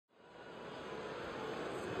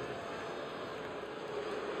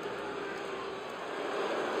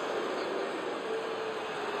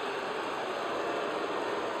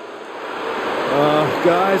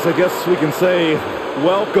guys, I guess we can say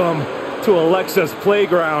welcome to Alexa's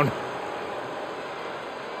playground.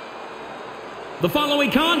 The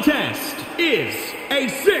following contest is a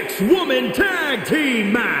 6-woman tag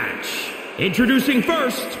team match. Introducing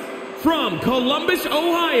first, from Columbus,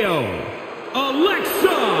 Ohio,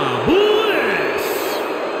 Alexa Bliss.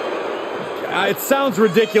 It sounds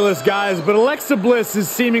ridiculous, guys, but Alexa Bliss is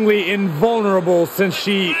seemingly invulnerable since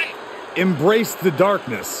she embraced the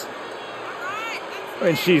darkness.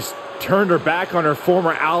 And she's turned her back on her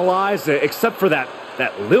former allies, except for that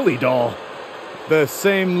Lily doll. The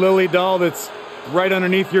same Lily doll that's right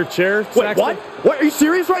underneath your chair. Wait, what? What? Are you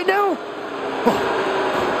serious right now?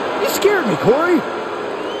 Oh, you scared me, Corey.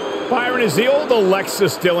 Byron, is the old Alexa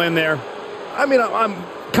still in there? I mean, I'm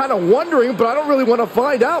kind of wondering, but I don't really want to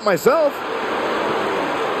find out myself.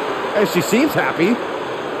 And she seems happy.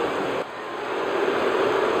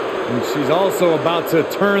 And she's also about to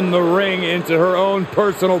turn the ring into her own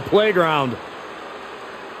personal playground.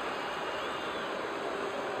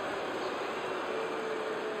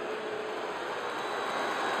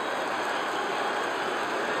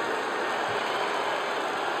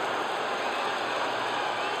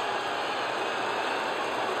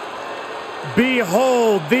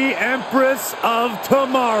 Behold the Empress of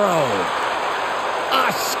Tomorrow,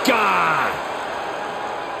 Asuka!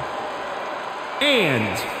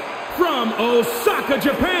 And from Osaka,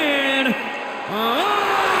 Japan, Asuka!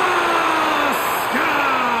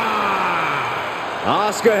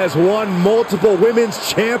 Asuka has won multiple women's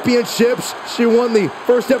championships. She won the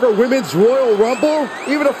first ever women's Royal Rumble,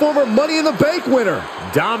 even a former Money in the Bank winner.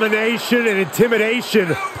 Domination and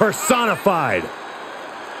intimidation personified.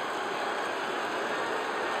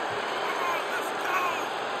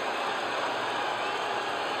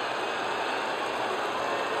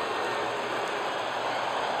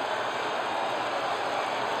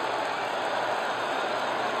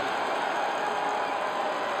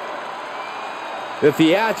 The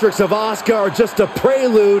theatrics of Asuka are just a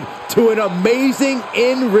prelude to an amazing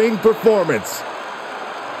in-ring performance.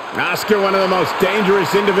 Asuka, one of the most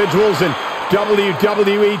dangerous individuals in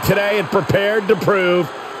WWE today, and prepared to prove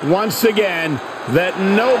once again that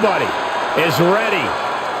nobody is ready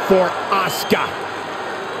for Asuka.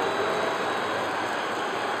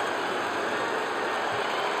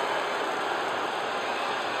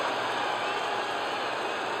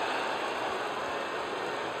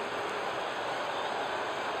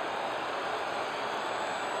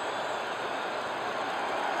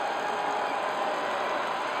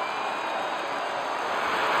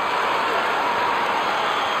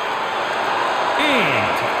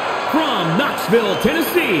 From Knoxville,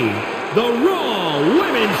 Tennessee, the Raw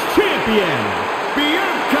Women's Champion,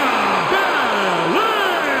 Bianca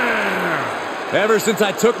Belair. Ever since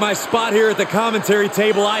I took my spot here at the commentary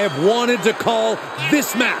table, I have wanted to call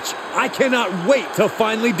this match. I cannot wait to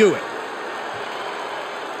finally do it.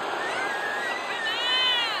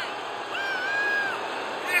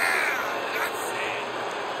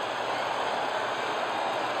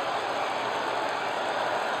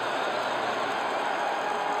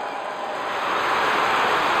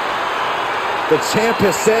 The champ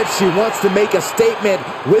has said she wants to make a statement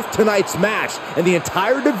with tonight's match, and the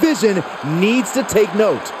entire division needs to take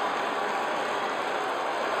note.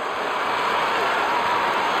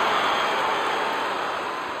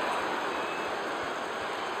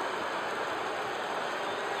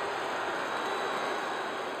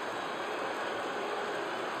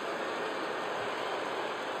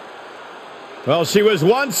 Well, she was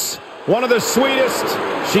once one of the sweetest.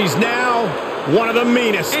 She's now one of the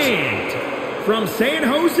meanest. And from San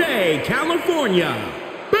Jose, California,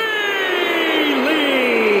 Bayley!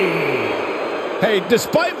 Hey,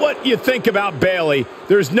 despite what you think about Bayley,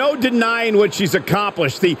 there's no denying what she's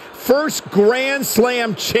accomplished. The first Grand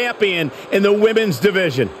Slam champion in the women's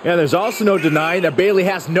division. And there's also no denying that Bayley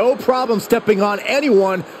has no problem stepping on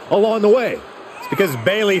anyone along the way. It's because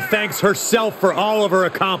Bayley thanks herself for all of her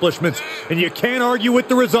accomplishments, and you can't argue with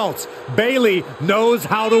the results. Bayley knows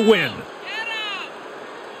how to win.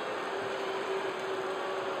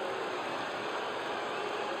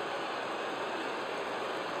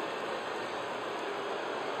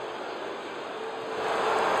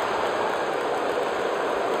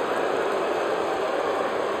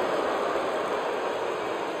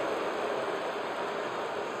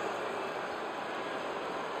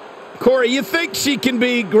 Corey, you think she can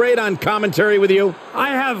be great on commentary with you? I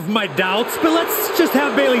have my doubts, but let's just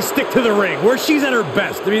have Bayley stick to the ring, where she's at her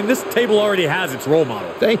best. I mean, this table already has its role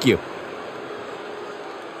model. Thank you.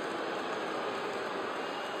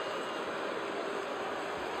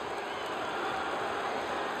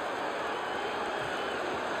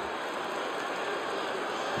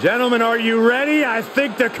 Gentlemen, are you ready? I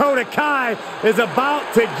think Dakota Kai is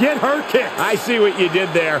about to get her kick. I see what you did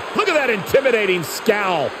there. Look at that intimidating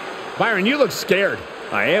scowl. Byron, you look scared.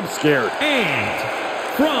 I am scared.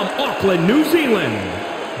 And from Auckland, New Zealand,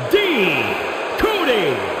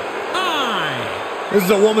 Dakota. This is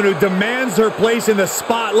a woman who demands her place in the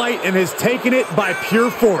spotlight and has taken it by pure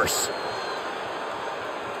force.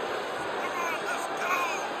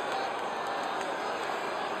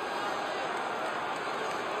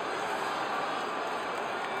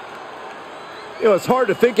 You know, it's hard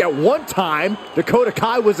to think at one time Dakota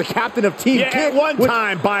Kai was the captain of Team Kick. At one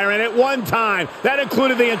time, Byron, at one time. That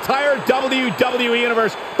included the entire WWE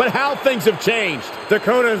Universe, but how things have changed.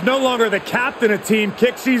 Dakota is no longer the captain of Team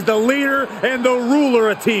Kick. She's the leader and the ruler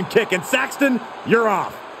of Team Kick. And Saxton, you're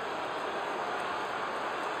off.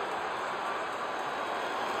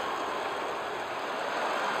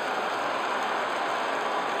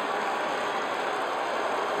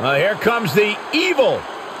 Well, here comes the evil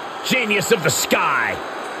genius of the sky.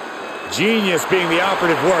 Genius being the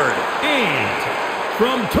operative word. And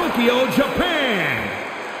from Tokyo, Japan,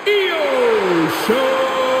 IYO.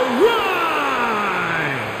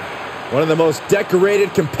 One of the most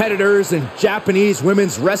decorated competitors in Japanese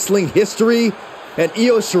women's wrestling history. And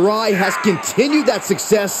IYO Shirai has continued that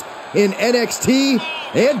success in NXT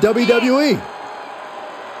and WWE.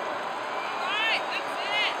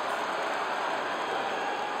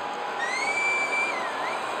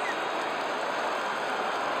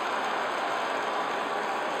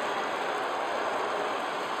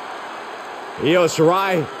 IYO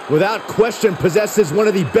Shirai, without question, possesses one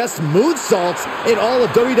of the best moonsaults in all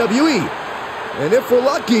of WWE. And if we're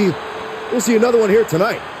lucky, we'll see another one here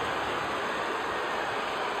tonight.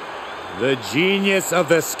 The genius of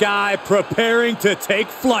the sky preparing to take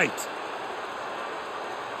flight.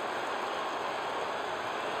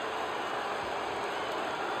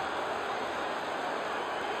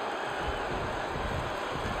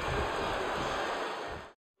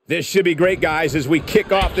 This should be great, guys, as we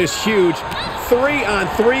kick off this huge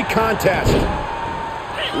 3-on-3 contest.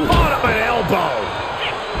 On up an elbow.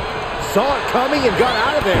 Saw it coming and got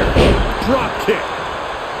out of there. Drop kick.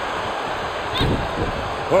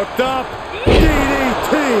 Hooked up.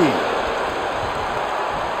 DDT.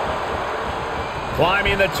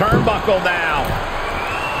 Climbing the turnbuckle now.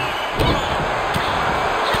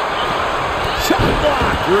 Shot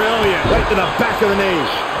block. Brilliant. Right to the back of the knee.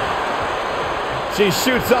 She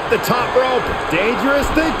shoots up the top rope. Dangerous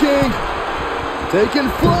thinking. Taking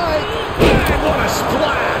flight. And what a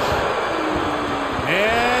splash.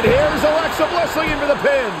 And here's Alexa Bliss looking for the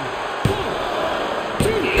pin.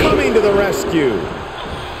 Coming to the rescue.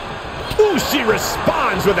 Ooh, she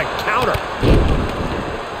responds with a counter.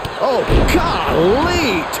 Oh,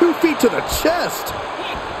 golly. 2 feet to the chest.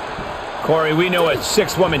 Corey, we know a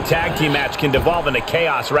 6-woman tag team match can devolve into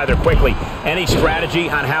chaos rather quickly. Any strategy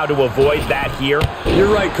on how to avoid that here?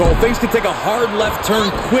 You're right, Cole. Things can take a hard left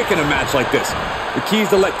turn quick in a match like this. The key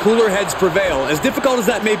is to let cooler heads prevail, as difficult as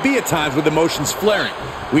that may be at times with emotions flaring.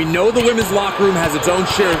 We know the women's locker room has its own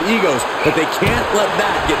share of egos, but they can't let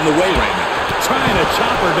that get in the way right now. Trying to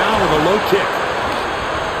chop her down with a low kick.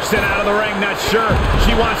 Sent out of the ring, not sure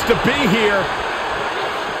she wants to be here.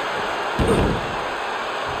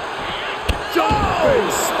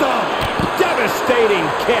 Big stomp. Devastating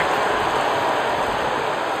kick.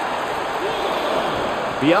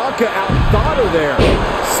 Bianca outthought her there.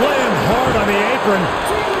 Slammed hard on the apron.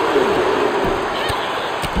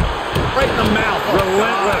 Right in the mouth.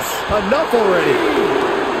 Relentless. Enough already.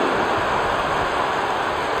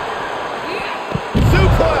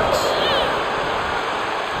 Suplex.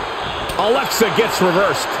 Alexa gets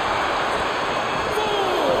reversed.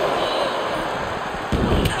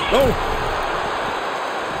 Oh.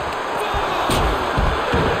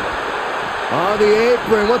 On the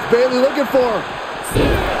apron, what's Bayley looking for?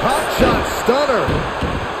 Hot shot stunner.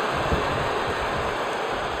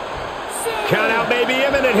 Count out may be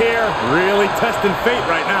imminent here. Really testing fate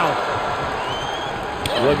right now.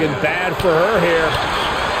 Looking bad for her here.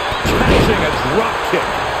 Catching a drop kick.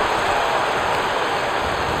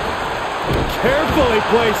 Carefully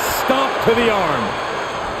placed stomp to the arm.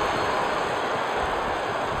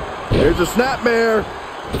 Here's a snapmare.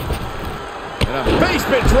 And a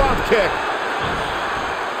basement drop kick.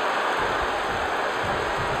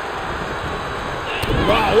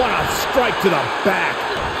 Oh, what a strike to the back.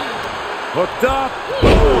 Hooked up.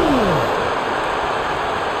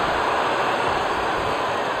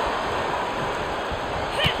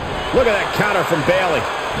 Look at that counter from Bayley.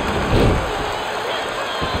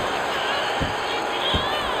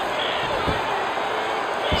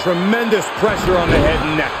 Tremendous pressure on the head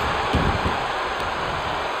and neck.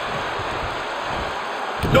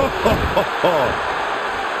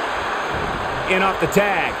 In off the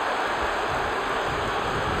tag.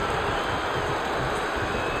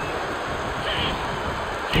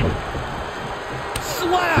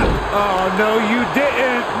 Slap! Oh, no, you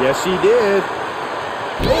didn't. Yes, he did.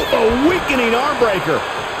 Oh, a weakening arm breaker.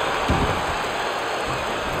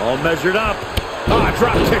 All measured up. Ah,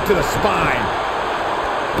 drop kick to the spine.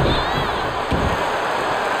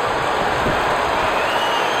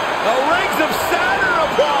 The rings of Saturn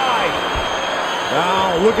applied.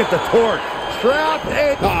 Oh, look at the torque. Trapped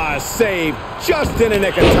and... Ah, save just in a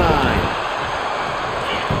nick of time.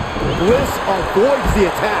 Bliss avoids the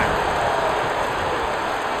attack.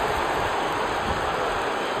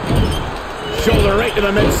 Shoulder right to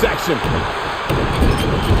the midsection.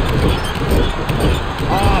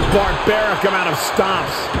 Ah, barbaric amount of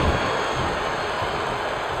stomps.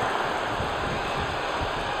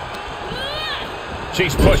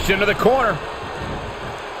 She's pushed into the corner.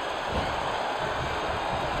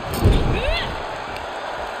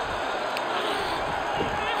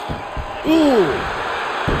 Ooh.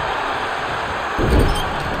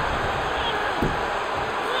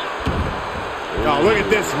 Oh, look at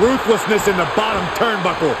this ruthlessness in the bottom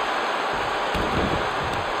turnbuckle.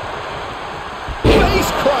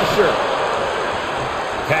 Face crusher.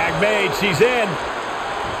 Tag made, she's in.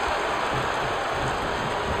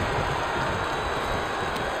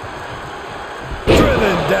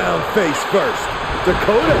 Driven down face first.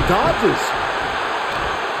 Dakota dodges.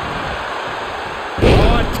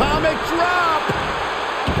 Oh, atomic drop.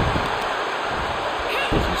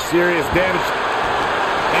 Some serious damage.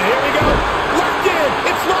 And here we go. Locked in.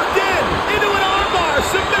 It's locked in. Into an armbar.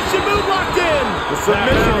 Submission move locked in. The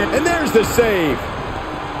submission. And there's the save.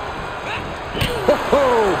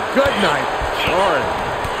 Oh, good night. Sorry.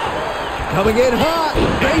 Coming in hot.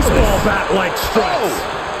 Baseball bat-like strikes.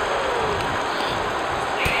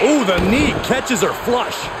 Ooh, the knee catches her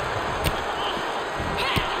flush.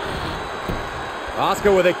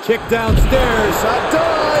 Asuka with a kick downstairs. Not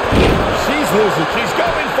done. She's losing. She's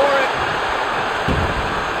going for it.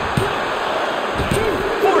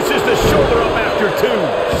 Forces the shoulder up after two.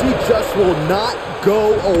 She just will not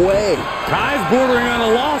go away. Ties bordering on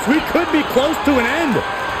a loss. We could be close to an end.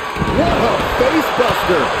 What a face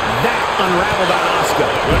buster. That unraveled on Asuka.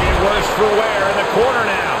 Looking worse for wear in the corner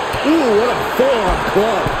now. Ooh, what a forearm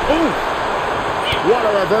club. Ooh. What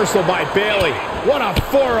a reversal by Bayley. What a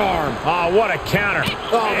forearm. Oh, what a counter.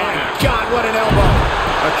 Oh, my God, what an elbow.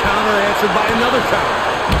 A counter answered by another counter.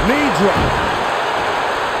 Knee drop.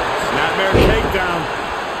 Snapmare takedown.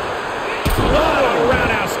 What a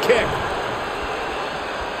roundhouse kick.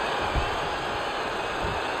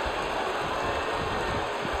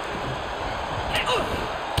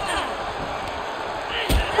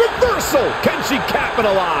 Reversal. Can she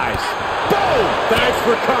capitalize? Boom. Thanks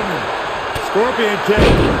for coming. Scorpion kick.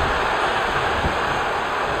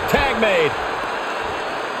 Tag made.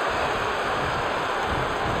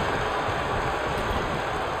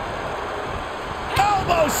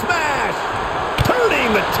 Elbow smash.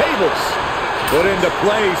 Turning the tables. Put into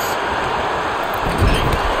place.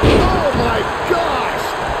 Oh, my gosh.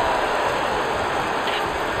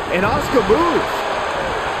 And Asuka moves.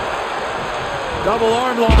 Double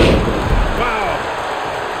arm lock. Wow.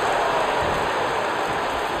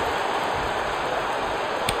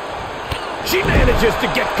 She manages to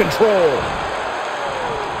get control.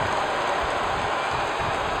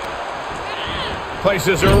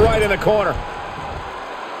 Places her right in the corner.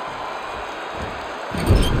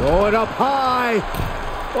 Going up high.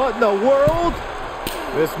 What in the world?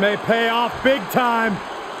 This may pay off big time,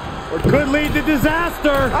 or could lead to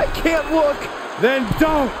disaster. I can't look. Then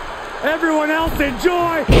don't. Everyone else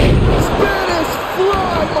enjoy. Spanish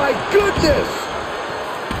fly, my goodness.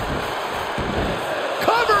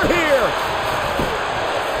 Cover here.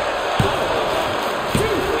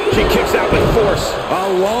 She kicks out with force. A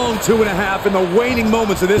long 2.5 in the waning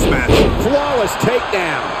moments of this match. Flawless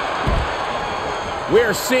takedown.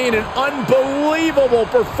 We're seeing an unbelievable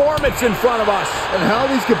performance in front of us. And how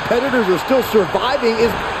these competitors are still surviving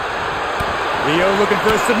is... IYO looking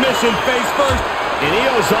for a submission, face first. And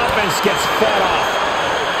IYO's offense gets fought off.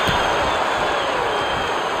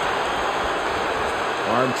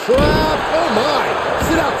 Arm trap. Oh, my.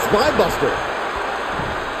 Sit out, spine buster.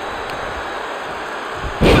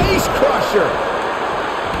 Face crusher.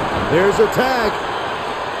 There's her tag.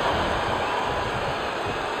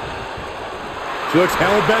 She looks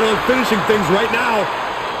hell bent on finishing things right now.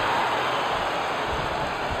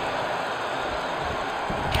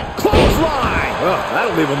 Clothesline. Well,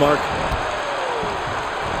 that'll leave a mark.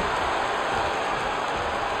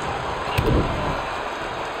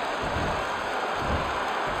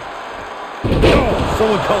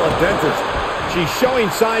 Someone call a dentist. She's showing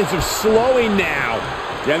signs of slowing now.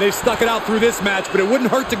 Yeah, they've stuck it out through this match, but it wouldn't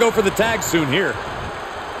hurt to go for the tag soon here.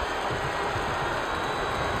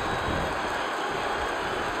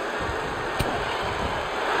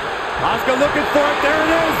 Asuka looking for it. There it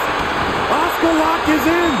is. Asuka lock is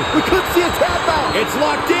in. We could see a tap out. It's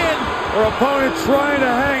locked in. Her opponent trying to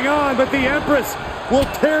hang on, but the Empress will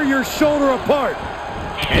tear your shoulder apart.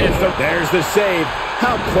 And there's the save.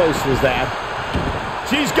 How close was that?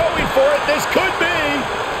 She's going for it. This could be.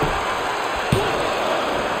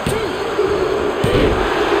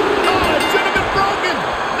 Oh, it should have been broken.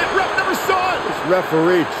 The ref never saw it. This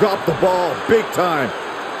referee dropped the ball big time.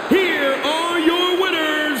 Here are your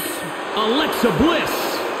winners, Alexa Bliss,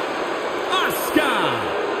 Asuka,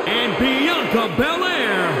 and Bianca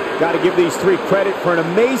Belair. Got to give these three credit for an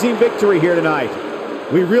amazing victory here tonight.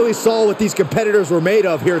 We really saw what these competitors were made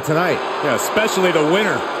of here tonight. Yeah, especially the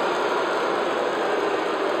winner.